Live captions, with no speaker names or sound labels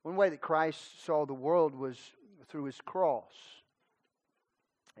way that Christ saw the world was through His cross.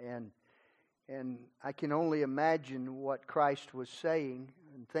 And I can only imagine what Christ was saying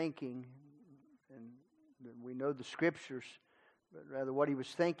and thinking. And we know the Scriptures, but rather what He was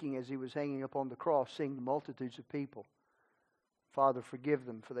thinking as He was hanging upon the cross, seeing the multitudes of people. Father, forgive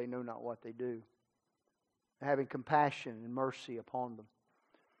them, for they know not what they do. Having compassion and mercy upon them.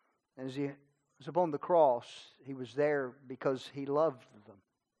 And as He was upon the cross, He was there because He loved them.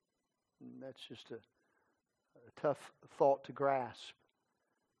 And that's just a tough thought to grasp.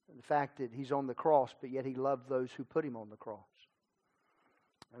 The fact that He's on the cross, but yet He loved those who put Him on the cross.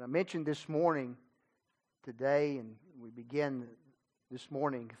 And I mentioned this morning, today, and we begin this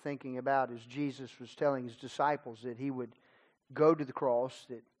morning thinking about as Jesus was telling His disciples that He would go to the cross,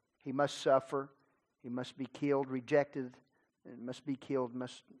 that He must suffer, He must be killed, rejected, and must be killed,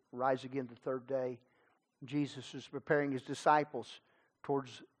 must rise again the third day. Jesus was preparing His disciples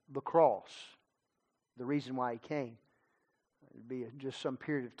towards the cross, the reason why He came. It would be just some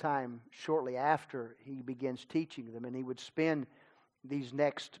period of time shortly after He begins teaching them, and He would spend these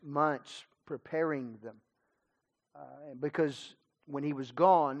next months preparing them. Because when He was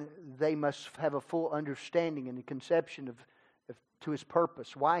gone, they must have a full understanding and a conception of to His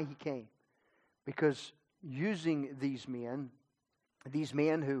purpose, why He came. Because using these men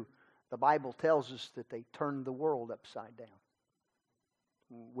who the Bible tells us that they turned the world upside down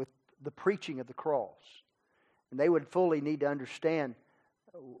with the preaching of the cross. And they would fully need to understand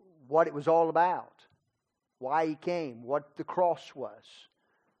what it was all about, why He came, what the cross was,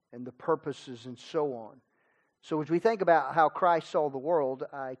 and the purposes and so on. So as we think about how Christ saw the world,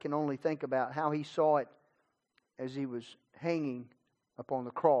 I can only think about how He saw it as He was hanging upon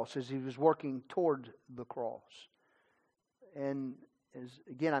the cross, as He was working toward the cross. And as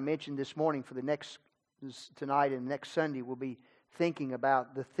again I mentioned this morning, for tonight and next Sunday, we'll be thinking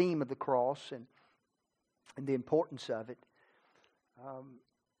about the theme of the cross and the importance of it.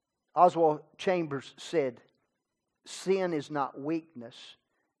 Oswald Chambers said, "Sin is not weakness.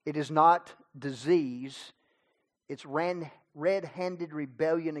 It is not disease. It's red-handed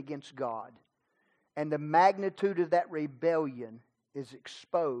rebellion against God. And the magnitude of that rebellion is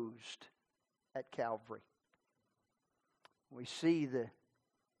exposed at Calvary." We see the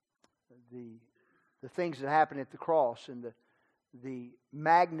things that happen at the cross and the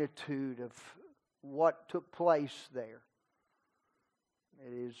magnitude of what took place there.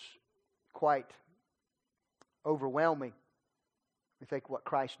 It is quite overwhelming. We think what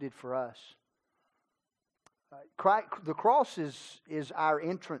Christ did for us. The cross is our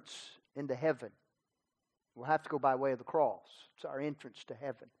entrance into heaven. We'll have to go by way of the cross. It's our entrance to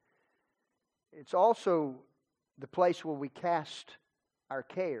heaven. It's also the place where we cast our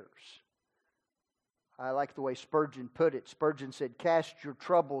cares. I like the way Spurgeon put it. Spurgeon said, "Cast your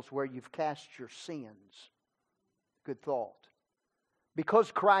troubles where you've cast your sins." Good thought.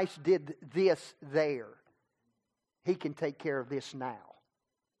 Because Christ did this there, He can take care of this now.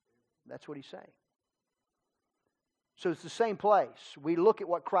 That's what He's saying. So it's the same place. We look at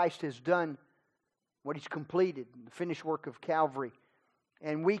what Christ has done, what He's completed, the finished work of Calvary,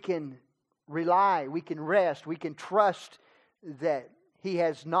 and we can rely, we can rest, we can trust that He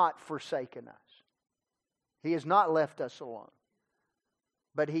has not forsaken us. He has not left us alone.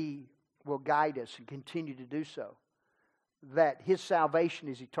 But He will guide us and continue to do so. That His salvation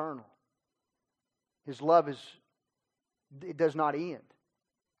is eternal. His love it does not end.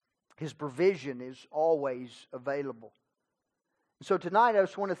 His provision is always available. So tonight I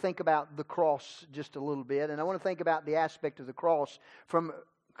just want to think about the cross just a little bit. And I want to think about the aspect of the cross from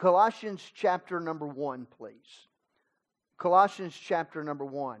Colossians chapter number 1, please. Colossians chapter number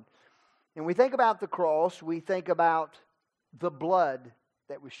 1. And we think about the cross, we think about the blood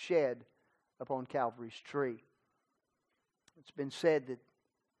that was shed upon Calvary's tree. It's been said that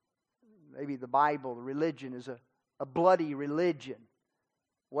maybe the Bible, the religion, is a bloody religion.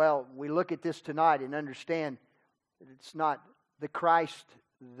 Well, we look at this tonight and understand that it's not the Christ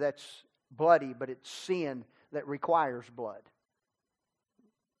that's bloody, but it's sin that requires blood.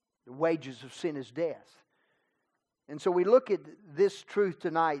 The wages of sin is death. And so we look at this truth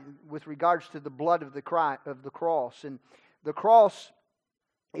tonight with regards to the blood of the cross. And the cross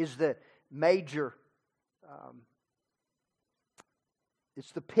is the major,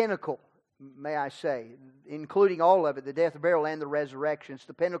 it's the pinnacle, may I say, including all of it, the death, burial, and the resurrection. It's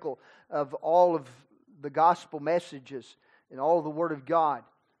the pinnacle of all of the gospel messages and all of the Word of God.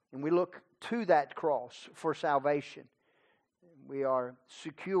 And we look to that cross for salvation. We are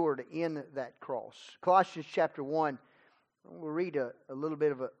secured in that cross. Colossians chapter 1, we'll read a little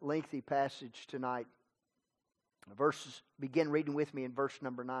bit of a lengthy passage tonight. Begin reading with me in verse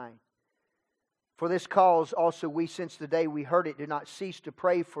number 9. For this cause also we, since the day we heard it, do not cease to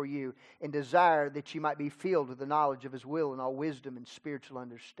pray for you and desire that you might be filled with the knowledge of His will and all wisdom and spiritual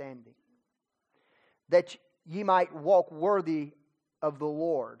understanding, that ye might walk worthy of the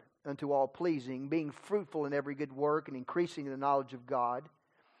Lord unto all pleasing, being fruitful in every good work and increasing in the knowledge of God,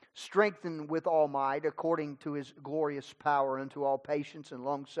 strengthened with all might according to His glorious power unto all patience and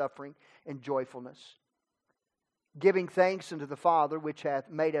longsuffering and joyfulness, giving thanks unto the Father, which hath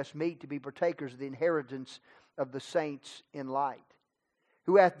made us meet to be partakers of the inheritance of the saints in light,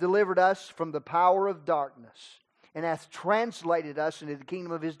 who hath delivered us from the power of darkness, and hath translated us into the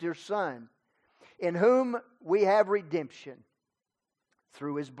kingdom of His dear Son, in whom we have redemption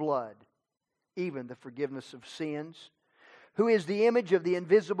through His blood, even the forgiveness of sins, who is the image of the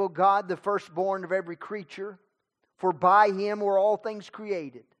invisible God, the firstborn of every creature. For by Him were all things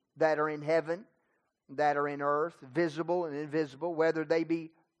created, that are in heaven, that are in earth, visible and invisible, whether they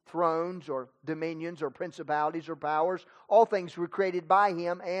be thrones or dominions or principalities or powers. All things were created by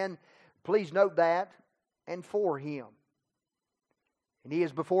Him, and please note that, and for Him. And He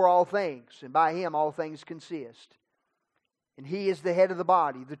is before all things, and by Him all things consist. And He is the head of the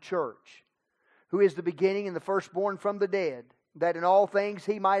body, the church, who is the beginning and the firstborn from the dead, that in all things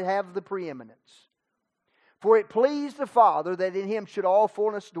He might have the preeminence. For it pleased the Father that in Him should all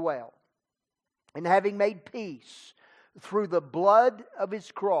fullness dwell, and having made peace through the blood of His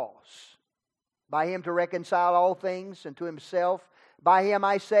cross, by Him to reconcile all things unto Himself. By Him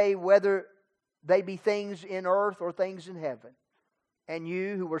I say, whether they be things in earth or things in heaven. And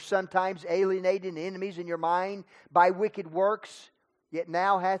you who were sometimes alienated and enemies in your mind by wicked works, yet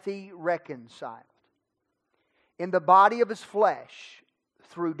now hath He reconciled in the body of His flesh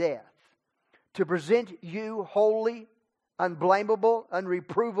through death, to present you holy, unblameable,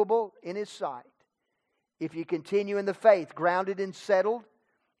 unreprovable in His sight, if you continue in the faith, grounded and settled,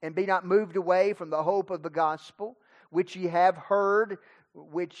 and be not moved away from the hope of the gospel, which ye have heard,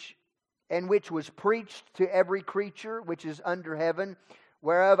 which was preached to every creature which is under heaven,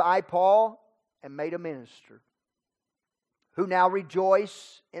 whereof I, Paul, am made a minister, who now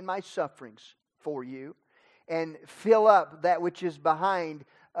rejoice in my sufferings for you, and fill up that which is behind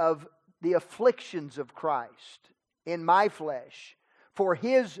of the afflictions of Christ in my flesh, for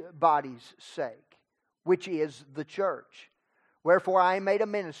His body's sake, which is the church. Wherefore I am made a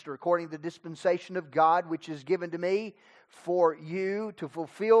minister according to the dispensation of God, which is given to me for you to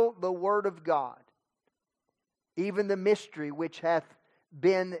fulfill the word of God, even the mystery which hath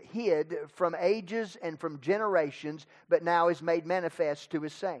been hid from ages and from generations, but now is made manifest to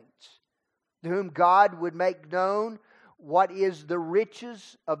His saints, to whom God would make known what is the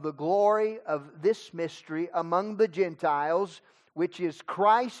riches of the glory of this mystery among the Gentiles, which is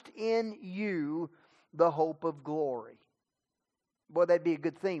Christ in you, the hope of glory. Boy, that'd be a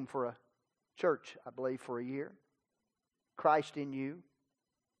good theme for a church, I believe, for a year. Christ in you,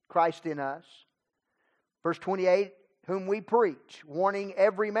 Christ in us. Verse 28, whom we preach, warning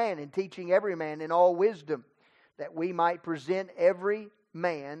every man and teaching every man in all wisdom, that we might present every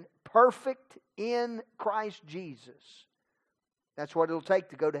man perfect in Christ Jesus. That's what it'll take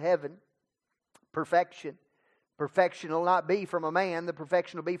to go to heaven. Perfection. Perfection will not be from a man. The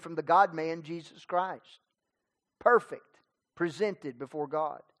perfection will be from the God-man, Jesus Christ. Perfect. Presented before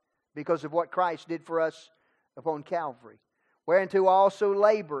God because of what Christ did for us upon Calvary. Whereunto also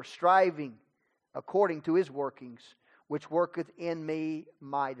labor, striving according to His workings, which worketh in me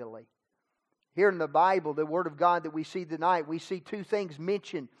mightily. Here in the Bible, the Word of God that we see tonight, we see two things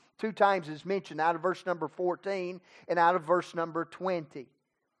mentioned. Two times it's mentioned out of verse number 14 and out of verse number 20.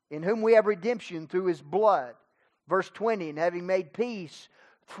 In whom we have redemption through His blood. Verse 20, and having made peace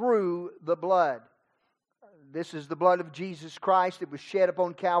through the blood. This is the blood of Jesus Christ that was shed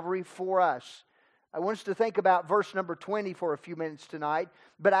upon Calvary for us. I want us to think about verse number 20 for a few minutes tonight.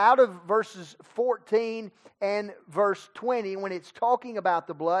 But out of verses 14 and verse 20, when it's talking about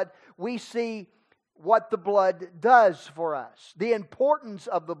the blood, we see what the blood does for us. The importance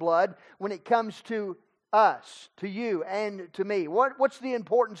of the blood when it comes to us, to you, and to me. What's the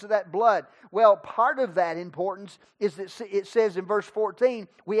importance of that blood? Well, part of that importance is that it says in verse 14,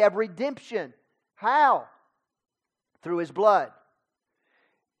 we have redemption. How? Through His blood.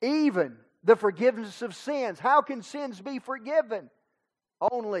 Even the forgiveness of sins. How can sins be forgiven?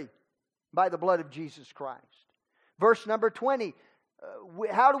 Only by the blood of Jesus Christ. Verse number 20.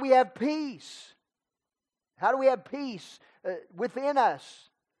 How do we have peace? How do we have peace within us?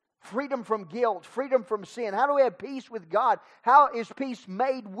 Freedom from guilt, freedom from sin. How do we have peace with God? How is peace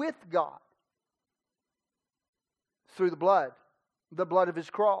made with God? Through the blood of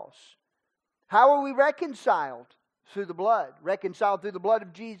His cross. How are we reconciled? Through the blood. Reconciled through the blood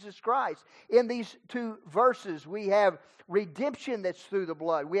of Jesus Christ. In these two verses, we have redemption that's through the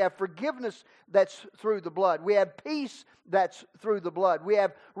blood. We have forgiveness that's through the blood. We have peace that's through the blood. We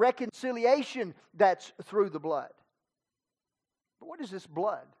have reconciliation that's through the blood. But what is this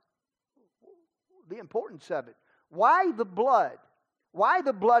blood? The importance of it. Why the blood? Why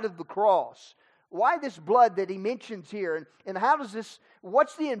the blood of the cross? Why this blood that he mentions here? And how does this,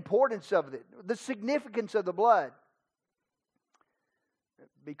 what's the importance of it? The significance of the blood?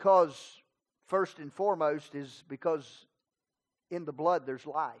 Because, first and foremost, is because in the blood there's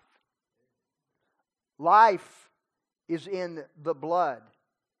life. Life is in the blood.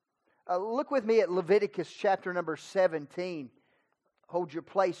 Look with me at Leviticus chapter number 17. Hold your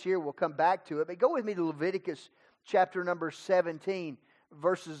place here, we'll come back to it. But go with me to Leviticus chapter number 17,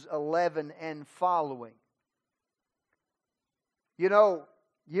 verses 11 and following. You know,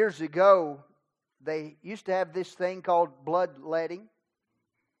 years ago, they used to have this thing called bloodletting.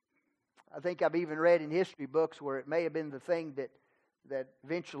 I think I've even read in history books where it may have been the thing that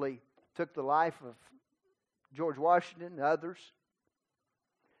eventually took the life of George Washington and others.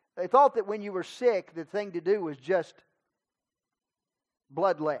 They thought that when you were sick, the thing to do was just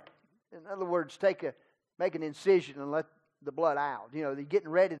bloodlet. In other words, make an incision and let the blood out. You know, they're getting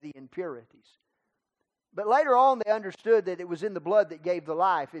rid of the impurities. But later on, they understood that it was in the blood that gave the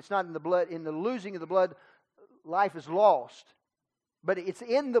life. It's not in the blood. In the losing of the blood, life is lost. But it's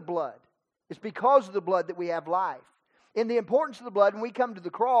in the blood. It's because of the blood that we have life. In the importance of the blood, when we come to the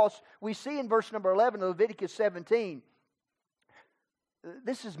cross, we see in verse number 11 of Leviticus 17,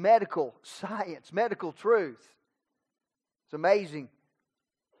 this is medical science, medical truth. It's amazing.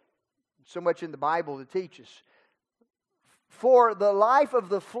 So much in the Bible to teach us. For the life of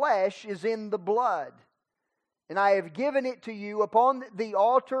the flesh is in the blood, and I have given it to you upon the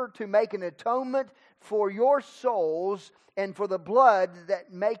altar to make an atonement for your souls, and for the blood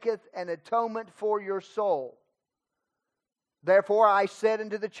that maketh an atonement for your soul. Therefore I said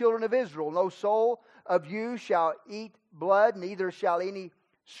unto the children of Israel, no soul of you shall eat blood, neither shall any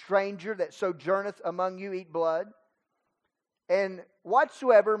stranger that sojourneth among you eat blood. And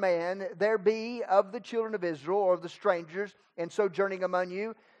whatsoever man there be of the children of Israel, or of the strangers, and sojourning among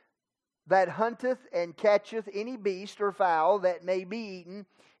you, that hunteth and catcheth any beast or fowl that may be eaten,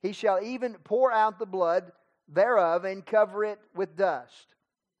 he shall even pour out the blood thereof, and cover it with dust.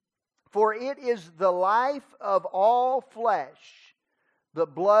 For it is the life of all flesh. The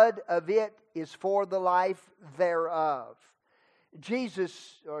blood of it is for the life thereof.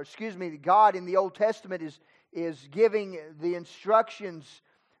 God in the Old Testament is giving the instructions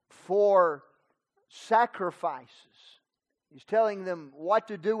for sacrifices. He's telling them what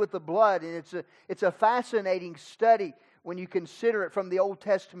to do with the blood, and it's a fascinating study when you consider it from the Old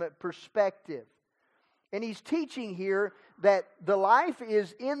Testament perspective. And he's teaching here that the life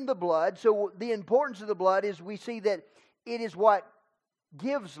is in the blood. So the importance of the blood is we see that it is what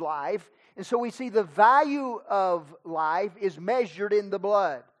gives life. And so we see the value of life is measured in the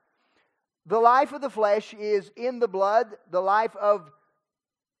blood. The life of the flesh is in the blood. The life of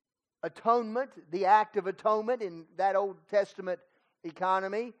atonement, the act of atonement in that Old Testament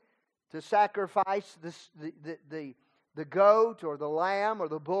economy, to sacrifice the goat or the lamb or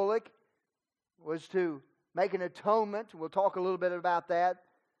the bullock, was to make an atonement. We'll talk a little bit about that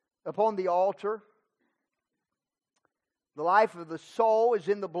upon the altar. The life of the soul is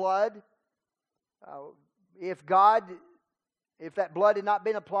in the blood. If that blood had not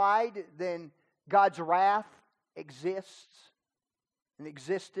been applied, then God's wrath exists and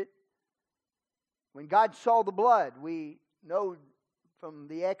existed. When God saw the blood, we know from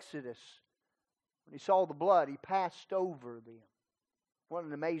the Exodus, when He saw the blood, He passed over them. What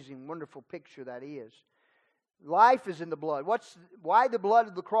an amazing, wonderful picture that is. Life is in the blood. Why the blood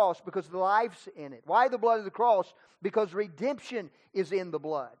of the cross? Because the life's in it. Why the blood of the cross? Because redemption is in the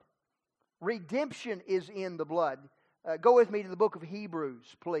blood. Redemption is in the blood. Go with me to the book of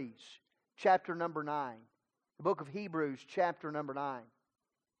Hebrews, please. Chapter number 9. The book of Hebrews, chapter number 9.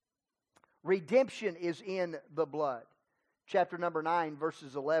 Redemption is in the blood. Chapter number 9,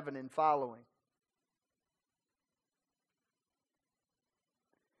 verses 11 and following.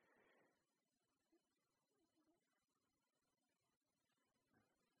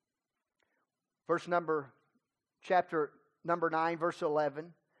 Chapter number 9, verse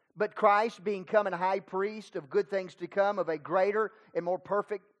 11. But Christ, being come an high priest of good things to come, of a greater and more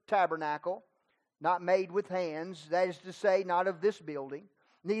perfect tabernacle, not made with hands, that is to say, not of this building,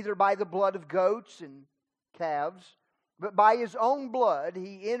 neither by the blood of goats and calves, but by His own blood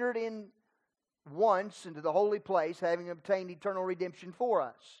He entered in once into the holy place, having obtained eternal redemption for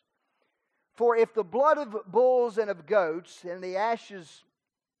us. For if the blood of bulls and of goats and the ashes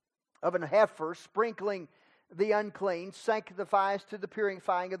of an heifer sprinkling the unclean sanctifies to the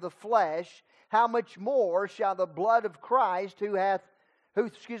purifying of the flesh, how much more shall the blood of Christ, who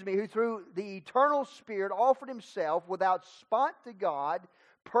through the eternal Spirit offered himself without spot to God,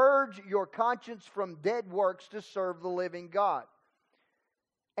 purge your conscience from dead works to serve the living God.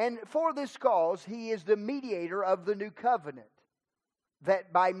 And for this cause he is the mediator of the new covenant,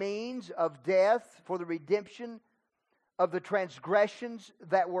 that by means of death for the redemption of the transgressions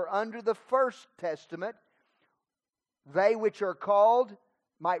that were under the first testament, they which are called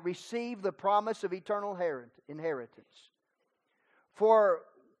might receive the promise of eternal inheritance. For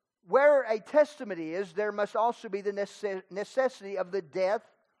where a testament is, there must also be the necessity of the death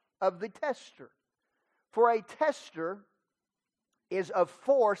of the tester. For a tester is of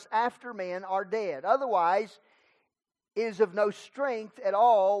force after men are dead. Otherwise, it is of no strength at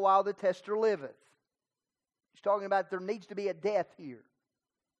all while the tester liveth. He's talking about there needs to be a death here.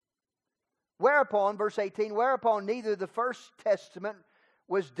 Whereupon, verse 18, whereupon neither the first testament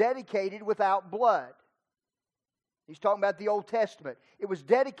was dedicated without blood. He's talking about the Old Testament. It was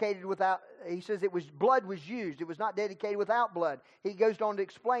dedicated without, he says blood was used. It was not dedicated without blood. He goes on to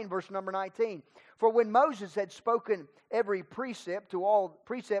explain verse number 19. For when Moses had spoken every precept to all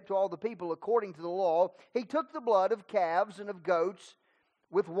the people according to the law, he took the blood of calves and of goats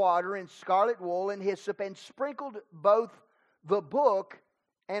with water and scarlet wool and hyssop and sprinkled both the book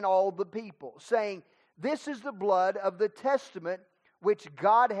and all the people, saying, This is the blood of the testament which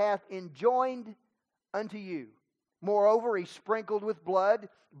God hath enjoined unto you. Moreover, he sprinkled with blood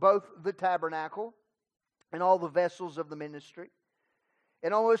both the tabernacle and all the vessels of the ministry.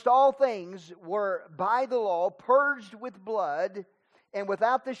 And almost all things were by the law purged with blood, and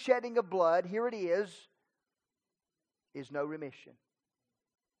without the shedding of blood, here it is no remission.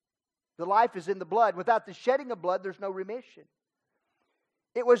 The life is in the blood. Without the shedding of blood, there's no remission.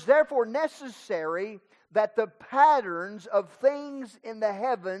 It was therefore necessary that the patterns of things in the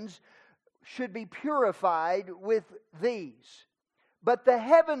heavens should be purified with these, but the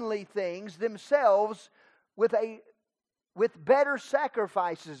heavenly things themselves with better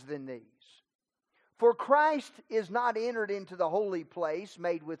sacrifices than these. For Christ is not entered into the holy place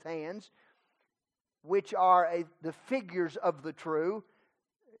made with hands, which are the figures of the true.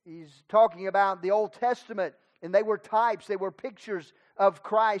 He's talking about the Old Testament, and they were types, they were pictures of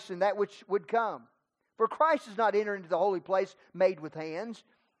Christ and that which would come. For Christ is not entered into the holy place made with hands,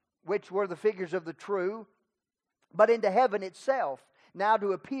 which were the figures of the true, but into heaven itself, now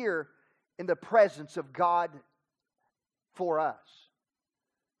to appear in the presence of God for us.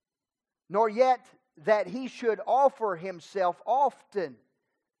 Nor yet that he should offer himself often,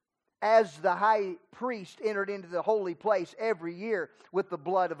 as the high priest entered into the holy place every year with the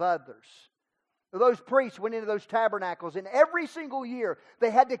blood of others. Those priests went into those tabernacles, and every single year they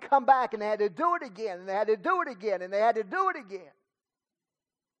had to come back and they had to do it again, and they had to do it again, and they had to do it again.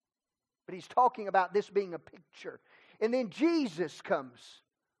 But he's talking about this being a picture. And then Jesus comes.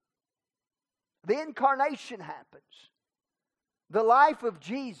 The incarnation happens. The life of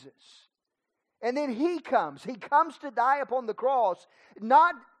Jesus. And then he comes. He comes to die upon the cross,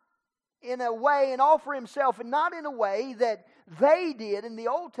 not in a way and offer himself, and not in a way that they did in the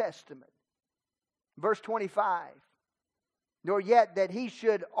Old Testament. Verse 25. Nor yet that he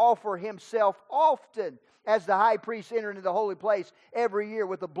should offer himself often, as the high priest entered into the holy place every year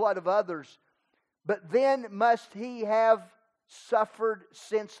with the blood of others. But then must he have suffered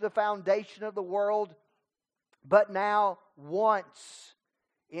since the foundation of the world. But now once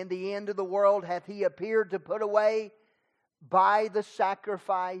in the end of the world hath he appeared to put away by the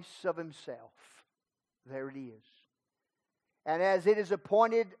sacrifice of himself. There it is. And as it is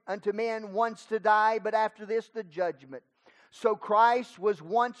appointed unto men once to die, but after this the judgment. So Christ was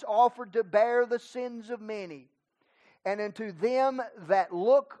once offered to bear the sins of many. And unto them that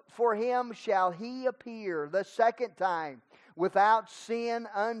look for him shall he appear the second time without sin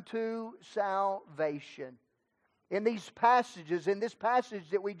unto salvation. In these passages, in this passage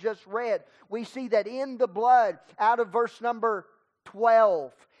that we just read, we see that in the blood, out of verse number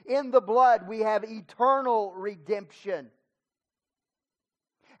 12, in the blood we have eternal redemption.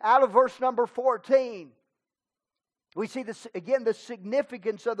 Out of verse number 14, we see this again, the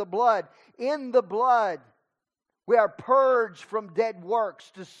significance of the blood. In the blood, we are purged from dead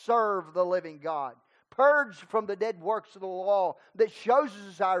works to serve the living God. Purged from the dead works of the law that shows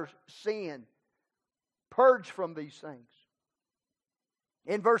us our sin. Purged from these things.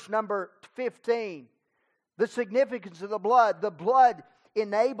 In verse number 15, the significance of the blood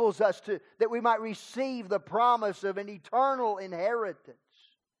enables us that we might receive the promise of an eternal inheritance.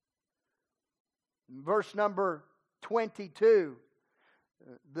 Verse number 22.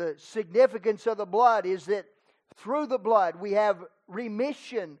 The significance of the blood is that through the blood we have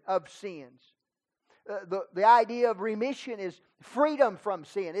remission of sins. The idea of remission is freedom from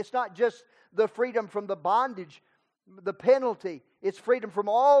sin. It's not just the freedom from the bondage, the penalty. It's freedom from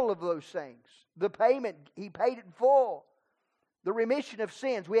all of those things. The payment, He paid it in full. The remission of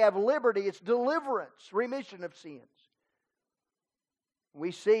sins. We have liberty. It's deliverance, remission of sins.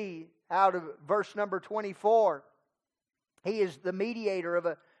 We see out of verse number 24, He is the mediator of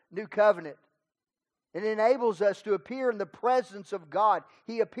a new covenant. It enables us to appear in the presence of God.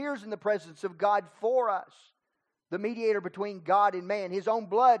 He appears in the presence of God for us. The mediator between God and man. His own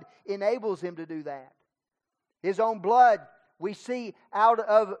blood enables Him to do that. His own blood, we see out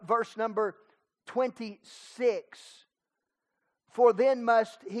of verse number 26. For then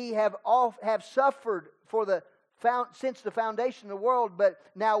must He have suffered since the foundation of the world, but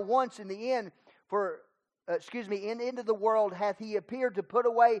now once in the end, into the world hath He appeared to put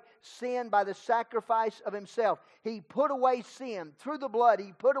away sin by the sacrifice of Himself. He put away sin. Through the blood,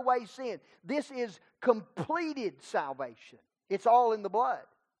 He put away sin. This is completed salvation. It's all in the blood.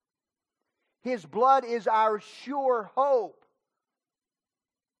 His blood is our sure hope.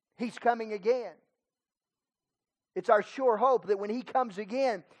 He's coming again. It's our sure hope that when He comes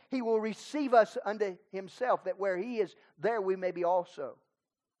again, He will receive us unto Himself, that where He is, there we may be also.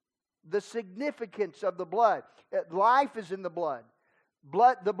 The significance of the blood. Life is in the blood.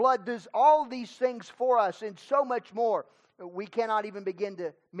 The blood does all these things for us and so much more. We cannot even begin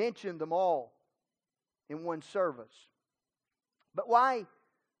to mention them all in one service. But why?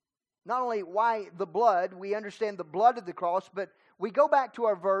 Not only why the blood, we understand the blood of the cross, but we go back to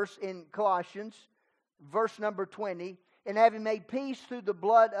our verse in Colossians, verse number 20, and having made peace through the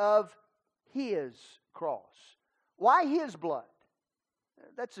blood of His cross. Why His blood?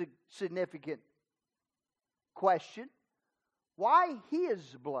 That's a significant question. Why His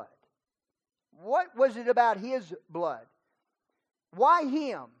blood? What was it about His blood? Why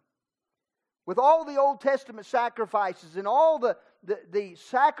Him? With all the Old Testament sacrifices and all the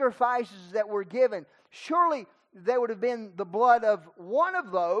sacrifices that were given, surely there would have been the blood of one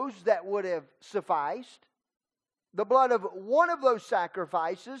of those that would have sufficed. The blood of one of those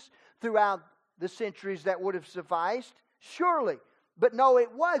sacrifices throughout the centuries that would have sufficed. Surely. But no,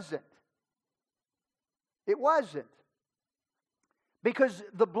 it wasn't. It wasn't. Because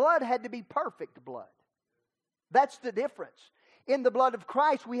the blood had to be perfect blood. That's the difference. In the blood of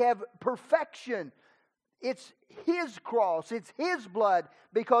Christ we have perfection. It's His cross. It's His blood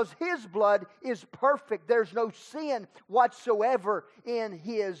because His blood is perfect. There's no sin whatsoever in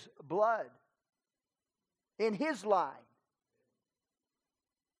His blood. In His line.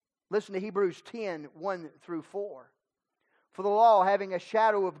 Listen to Hebrews 10, 1 through 4. For the law, having a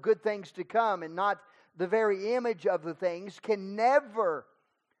shadow of good things to come and not the very image of the things, can never,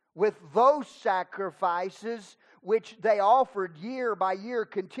 with those sacrifices which they offered year by year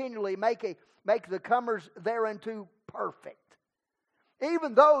continually, make the comers thereunto perfect.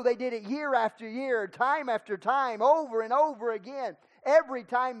 Even though they did it year after year, time after time, over and over again, every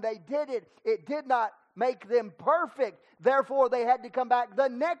time they did it, it did not make them perfect. Therefore, they had to come back the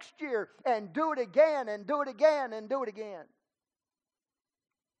next year and do it again and do it again and do it again.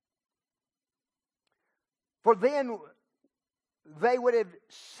 For then they would have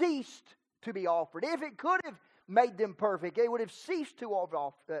ceased to be offered. If it could have made them perfect, they would have ceased to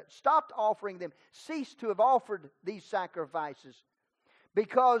stopped offering them, ceased to have offered these sacrifices,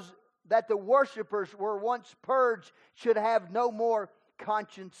 because that the worshipers were once purged should have no more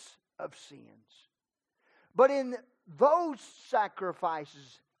conscience of sins. But in those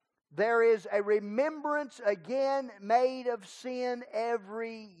sacrifices, there is a remembrance again made of sin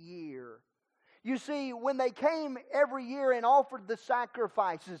every year. You see, when they came every year and offered the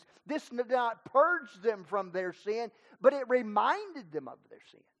sacrifices, this did not purge them from their sin, but it reminded them of their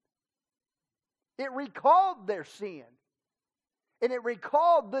sin. It recalled their sin. And it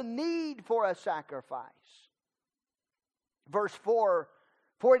recalled the need for a sacrifice. Verse 4,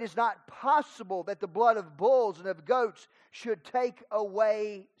 for it is not possible that the blood of bulls and of goats should take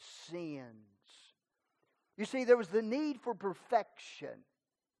away sins. You see, there was the need for perfection.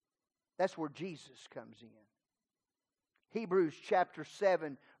 That's where Jesus comes in. Hebrews chapter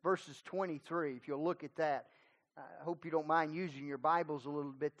 7, verses 23. If you'll look at that. I hope you don't mind using your Bibles a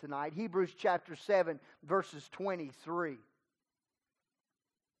little bit tonight. Hebrews chapter 7, verses 23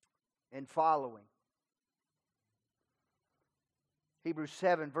 and following. Hebrews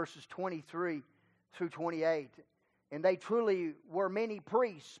 7, verses 23 through 28. And they truly were many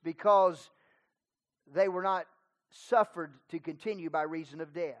priests, because they were not suffered to continue by reason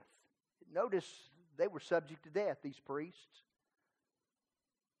of death. Notice they were subject to death, these priests.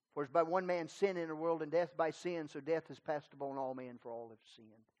 For as by one man's sin in the world, and death by sin, so death has passed upon all men, for all have sinned.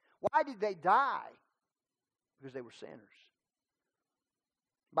 Why did they die? Because they were sinners.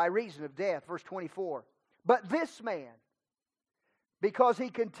 By reason of death, verse 24. But this man, because he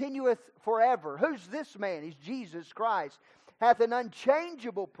continueth forever. Who's this man? He's Jesus Christ. Hath an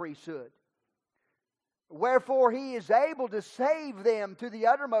unchangeable priesthood. Wherefore he is able to save them to the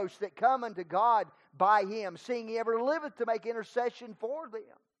uttermost that come unto God by him, seeing he ever liveth to make intercession for them.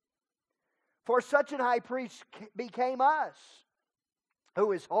 For such an high priest became us,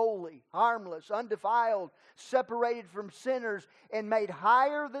 who is holy, harmless, undefiled, separated from sinners, and made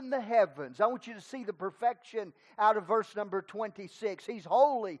higher than the heavens. I want you to see the perfection out of verse number 26. He's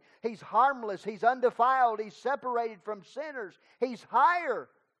holy, He's harmless, He's undefiled, He's separated from sinners. He's higher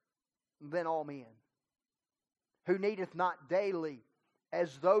than all men, who needeth not daily,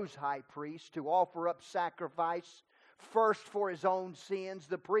 as those high priests, to offer up sacrifice, first for his own sins.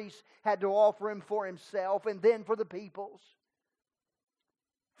 The priest had to offer him for himself, and then for the people's.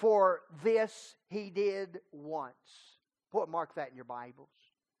 For this he did once. Boy, mark that in your Bibles.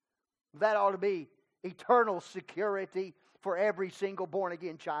 That ought to be eternal security for every single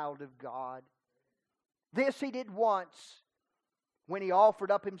born-again child of God. This he did once when he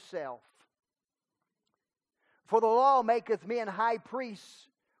offered up himself. For the law maketh men high priests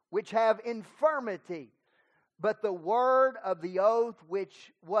which have infirmity. But the word of the oath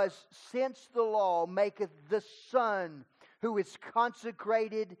which was since the law maketh the Son, who is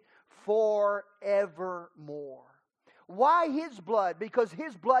consecrated forevermore. Why His blood? Because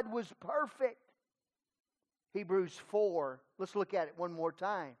His blood was perfect. Hebrews 4. Let's look at it one more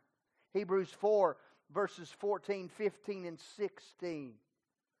time. Hebrews 4, verses 14, 15, and 16.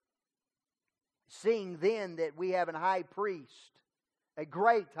 Seeing then that we have an high priest, a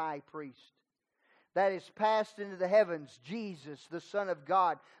great high priest, that is passed into the heavens, Jesus, the Son of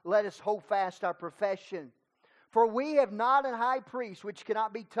God, let us hold fast our profession. For we have not a high priest which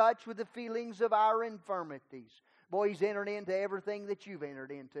cannot be touched with the feelings of our infirmities. Boy, He's entered into everything that you've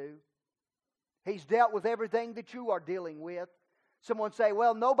entered into. He's dealt with everything that you are dealing with. Someone say,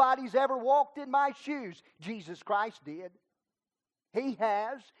 well, nobody's ever walked in my shoes. Jesus Christ did. He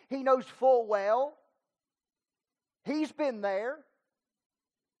has. He knows full well. He's been there.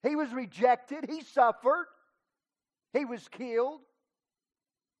 He was rejected. He suffered. He was killed.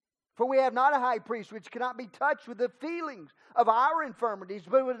 For we have not a high priest which cannot be touched with the feelings of our infirmities,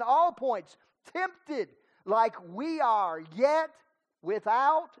 but in all points tempted like we are, yet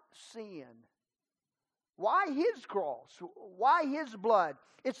without sin. Why His cross? Why His blood?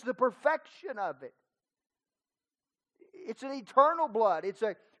 It's the perfection of it. It's an eternal blood. It's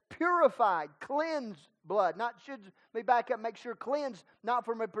a purified, cleansed blood. Not should we back up, make sure cleansed, not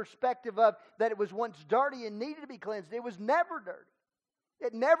from a perspective of that it was once dirty and needed to be cleansed. It was never dirty.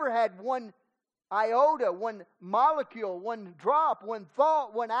 It never had one iota, one molecule, one drop, one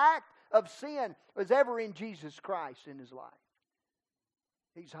thought, one act of sin was ever in Jesus Christ in His life.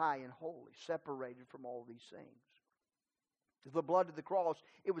 He's high and holy, separated from all these things. The blood of the cross,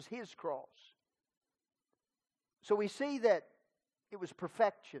 it was His cross. So we see that it was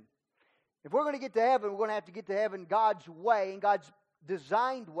perfection. If we're going to get to heaven, we're going to have to get to heaven God's way, and God's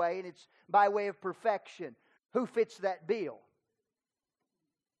designed way, and it's by way of perfection. Who fits that bill?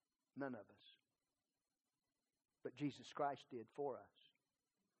 None of us. But Jesus Christ did for us.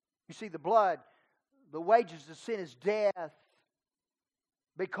 You see, the blood, the wages of sin is death.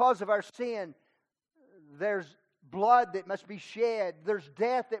 Because of our sin, there's blood that must be shed. There's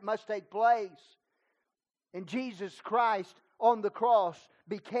death that must take place. And Jesus Christ on the cross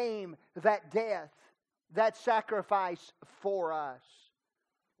became that death, that sacrifice for us.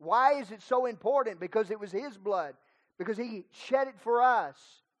 Why is it so important? Because it was His blood. Because He shed it for us.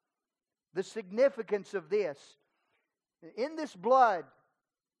 The significance of this. In this blood,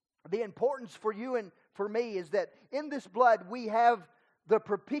 the importance for you and for me is that in this blood we have the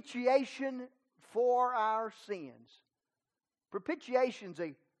propitiation for our sins. Propitiation's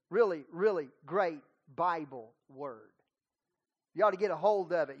a really, really great Bible word. You ought to get a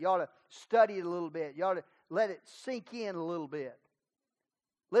hold of it. You ought to study it a little bit. You ought to let it sink in a little bit.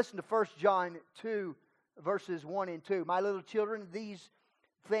 Listen to 1 John 2, verses 1 and 2. My little children, these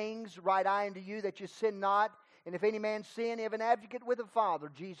things write I unto you, that you sin not. And if any man sin, he have an advocate with the Father,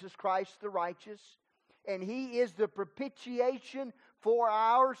 Jesus Christ the righteous. And He is the propitiation for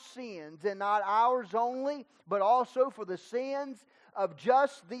our sins, and not ours only, but also for the sins of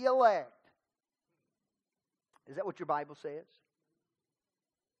just the elect. Is that what your Bible says?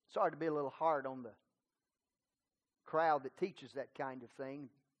 Sorry to be a little hard on the crowd that teaches that kind of thing.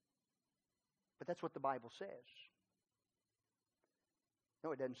 But that's what the Bible says.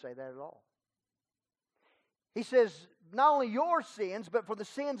 No, it doesn't say that at all. He says, not only your sins, but for the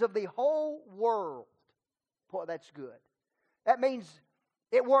sins of the whole world. Boy, that's good. That means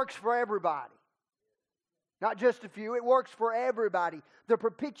it works for everybody. Not just a few, it works for everybody. The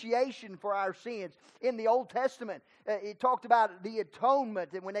propitiation for our sins. In the Old Testament, it talked about the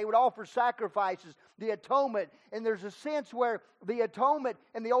atonement, and when they would offer sacrifices, the atonement. And there's a sense where the atonement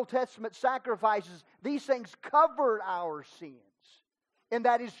and the Old Testament sacrifices, these things covered our sins. And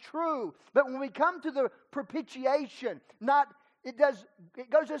that is true. But when we come to the propitiation, it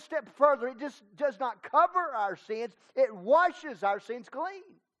goes a step further. It just does not cover our sins. It washes our sins clean.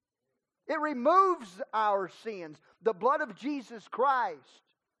 It removes our sins. The blood of Jesus Christ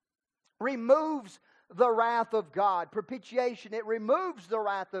removes the wrath of God. Propitiation, it removes the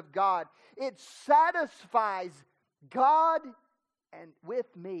wrath of God. It satisfies God and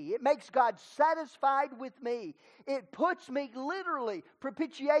with me. It makes God satisfied with me. It puts me literally,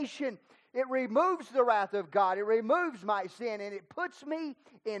 propitiation, it removes the wrath of God. It removes my sin, and it puts me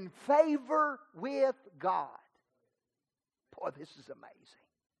in favor with God. Boy, this is amazing.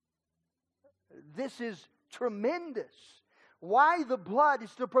 This is tremendous. Why the blood?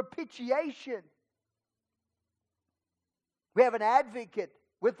 It's the propitiation. We have an advocate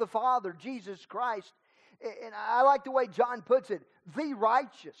with the Father, Jesus Christ. And I like the way John puts it. The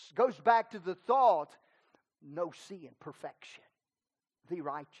righteous goes back to the thought, no sin, perfection. The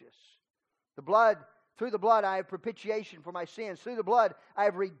righteous. The blood, through the blood I have propitiation for my sins. Through the blood I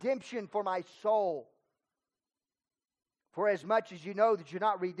have redemption for my soul. For as much as you know that you're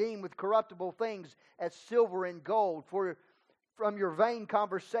not redeemed with corruptible things as silver and gold, from your vain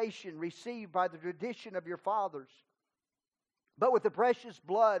conversation received by the tradition of your fathers, but with the precious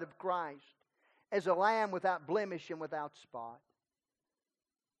blood of Christ, as a lamb without blemish and without spot.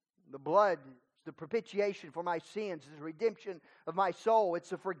 The blood is the propitiation for my sins. It's the redemption of my soul.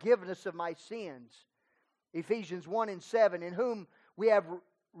 It's the forgiveness of my sins. Ephesians 1:7, in whom we have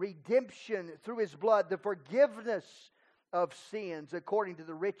redemption through His blood, the forgiveness of sins according to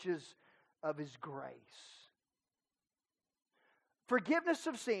the riches of His grace. Forgiveness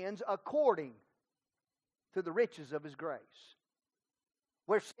of sins according to the riches of His grace.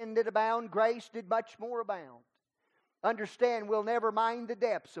 Where sin did abound, grace did much more abound. Understand, we'll never mind the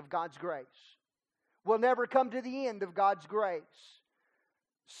depths of God's grace. We'll never come to the end of God's grace.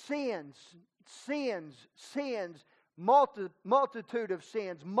 Sins, multitude of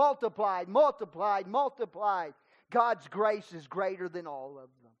sins, multiplied. God's grace is greater than all of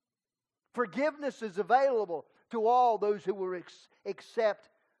them. Forgiveness is available to all those who will accept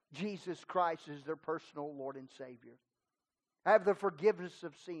Jesus Christ as their personal Lord and Savior. I have the forgiveness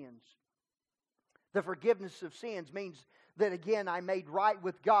of sins. The forgiveness of sins means that again I'm made right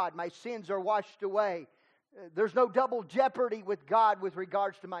with God. My sins are washed away. There's no double jeopardy with God with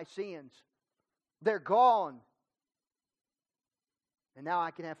regards to my sins. They're gone. And now I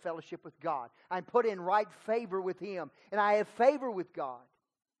can have fellowship with God. I'm put in right favor with Him. And I have favor with God.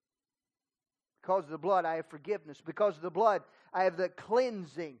 Because of the blood, I have forgiveness. Because of the blood, I have the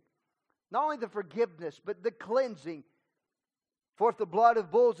cleansing. Not only the forgiveness, but the cleansing. For if the blood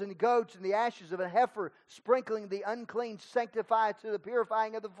of bulls and goats and the ashes of a heifer, sprinkling the unclean, sanctify to the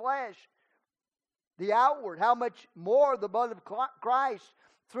purifying of the flesh, the outward, how much more the blood of Christ,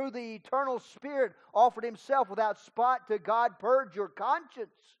 through the eternal Spirit, offered Himself without spot to God, purge your conscience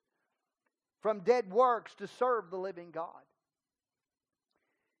from dead works to serve the living God.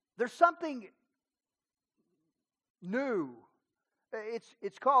 There's something new.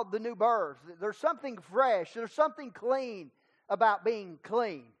 It's called the new birth. There's something fresh. There's something clean about being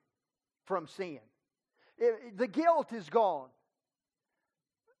clean from sin. The guilt is gone.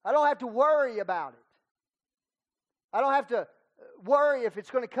 I don't have to worry about it. I don't have to worry if it's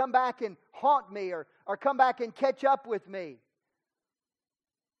going to come back and haunt me or come back and catch up with me.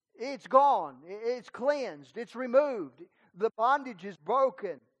 It's gone. It's cleansed. It's removed. The bondage is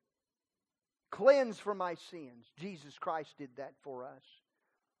broken. Cleansed from my sins. Jesus Christ did that for us.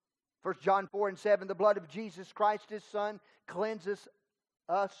 1 John 4:7, the blood of Jesus Christ, His Son, cleanses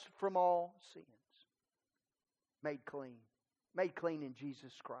us from all sins. Made clean. Made clean in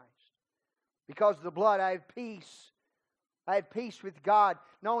Jesus Christ. Because of the blood, I have peace. I have peace with God.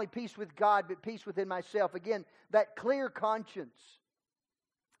 Not only peace with God, but peace within myself. Again, that clear conscience.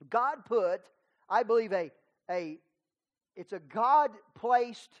 God put, I believe, it's a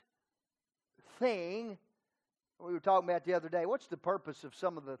God-placed thing. We were talking about the other day, what's the purpose of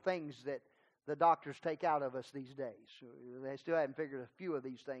some of the things that the doctors take out of us these days? They still haven't figured a few of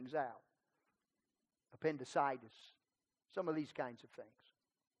these things out. Appendicitis. Some of these kinds of things.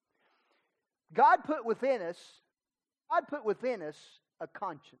 God put within us a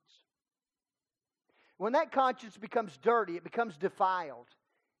conscience. When that conscience becomes dirty, it becomes defiled.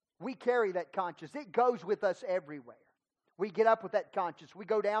 We carry that conscience. It goes with us everywhere. We get up with that conscience. We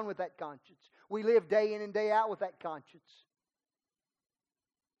go down with that conscience. We live day in and day out with that conscience.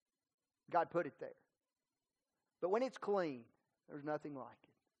 God put it there. But when it's clean, there's nothing like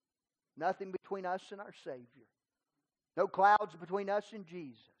it. Nothing between us and our Savior. No clouds between us and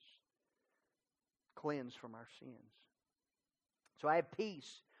Jesus. Cleansed from our sins. So I have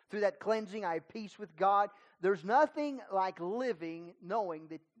peace. Through that cleansing, I have peace with God. There's nothing like living knowing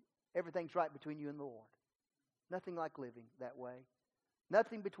that everything's right between you and the Lord. Nothing like living that way.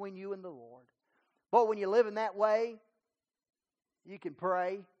 Nothing between you and the Lord. But when you live in that way, you can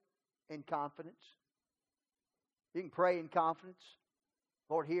pray in confidence. You can pray in confidence.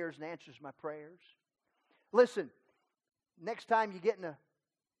 Lord hears and answers my prayers. Listen, next time you get in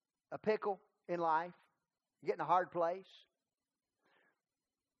a pickle in life, you get in a hard place,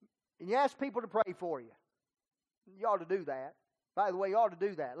 and you ask people to pray for you, you ought to do that. By the way, you ought to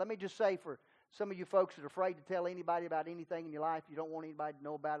do that. Let me just say, for some of you folks that are afraid to tell anybody about anything in your life, you don't want anybody to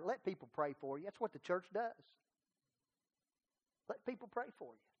know about it, let people pray for you. That's what the church does. Let people pray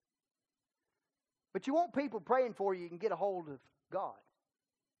for you. But you want people praying for you, you can get a hold of God.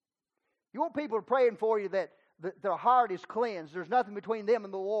 You want people praying for you that their heart is cleansed. There's nothing between them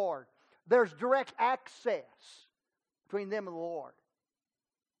and the Lord. There's direct access between them and the Lord.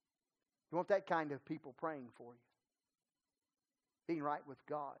 You want that kind of people praying for you. Being right with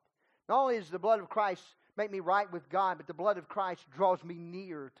God. Not only does the blood of Christ make me right with God, but the blood of Christ draws me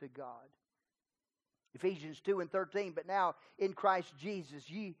near to God. Ephesians 2:13, but now in Christ Jesus,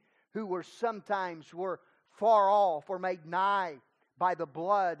 ye who were sometimes far off were made nigh by the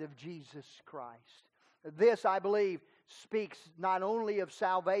blood of Jesus Christ. This, I believe, speaks not only of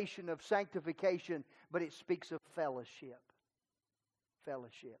salvation, of sanctification, but it speaks of fellowship.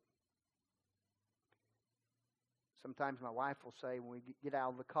 Fellowship. Sometimes my wife will say, when we get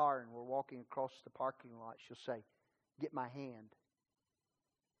out of the car and we're walking across the parking lot, she'll say, "Get my hand.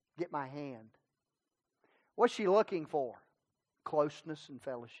 Get my hand." What's she looking for? Closeness and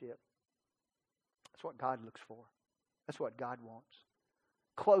fellowship. That's what God looks for. That's what God wants.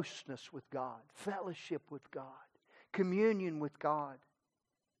 Closeness with God. Fellowship with God. Communion with God.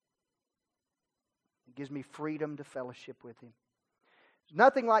 It gives me freedom to fellowship with Him. There's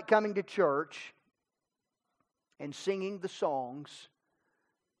nothing like coming to church and singing the songs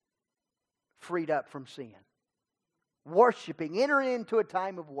freed up from sin. Worshiping, entering into a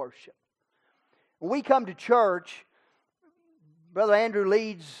time of worship. When we come to church, Brother Andrew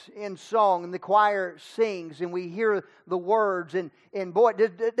leads in song and the choir sings and we hear the words and boy,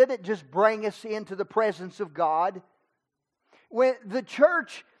 doesn't it just bring us into the presence of God? When the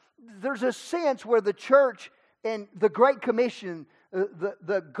church, there's a sense where the church and the Great Commission,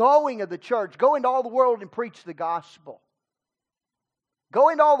 the going of the church, go into all the world and preach the gospel. Go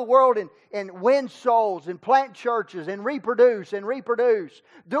into all the world and win souls and plant churches and reproduce and reproduce.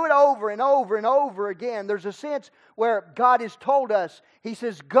 Do it over and over and over again. There's a sense where God has told us, He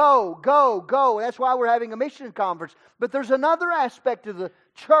says, go, go, go. That's why we're having a mission conference. But there's another aspect of the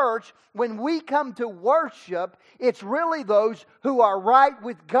church. When we come to worship, it's really those who are right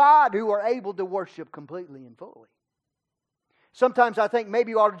with God who are able to worship completely and fully. Sometimes I think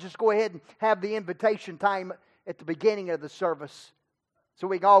maybe you ought to just go ahead and have the invitation time at the beginning of the service, so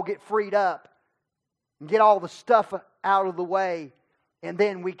we can all get freed up and get all the stuff out of the way, and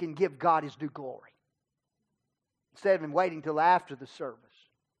then we can give God His due glory. Instead of waiting till after the service.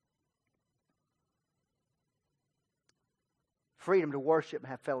 Freedom to worship and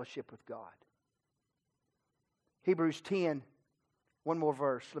have fellowship with God. Hebrews 10, one more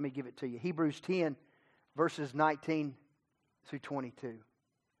verse. Let me give it to you. Hebrews 10, verses 19 through 22.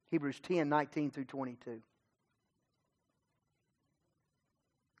 Hebrews 10, 19 through 22.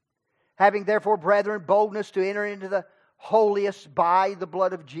 Having therefore, brethren, boldness to enter into the holiest by the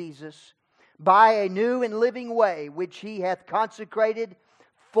blood of Jesus, by a new and living way, which He hath consecrated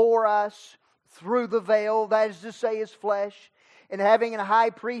for us through the veil, that is to say, His flesh, and having a high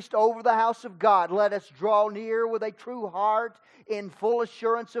priest over the house of God, let us draw near with a true heart, in full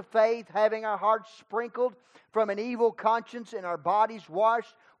assurance of faith, having our hearts sprinkled from an evil conscience and our bodies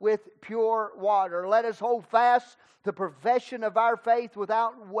washed with pure water. Let us hold fast the profession of our faith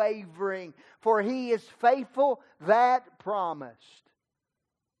without wavering, for He is faithful that promised.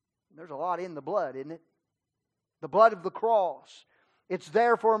 There's a lot in the blood, isn't it? The blood of the cross. It's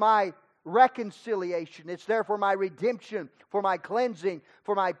there for my reconciliation. It's there for my redemption, for my cleansing,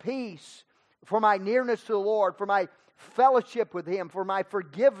 for my peace, for my nearness to the Lord, for my fellowship with Him, for my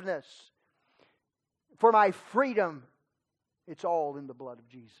forgiveness. for my freedom, it's all in the blood of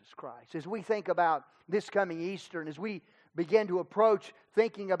Jesus Christ. As we think about this coming Easter, and as we begin to approach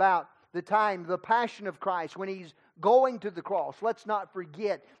thinking about the time, the passion of Christ, when He's going to the cross, let's not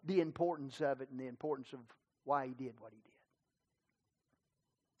forget the importance of it and the importance of why He did what He did.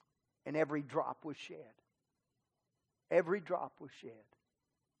 And every drop was shed. Every drop was shed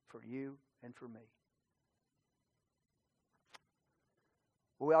for you and for me.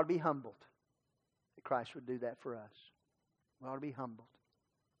 We ought to be humbled that Christ would do that for us. We ought to be humbled.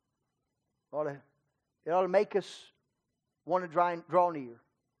 It ought to make us want to draw near.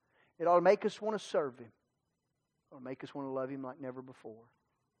 It ought to make us want to serve Him. It ought to make us want to love Him like never before.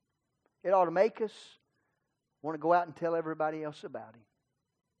 It ought to make us want to go out and tell everybody else about Him.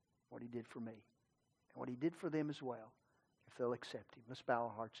 What He did for me. And what He did for them as well, if they'll accept Him. Let's bow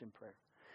our hearts in prayer.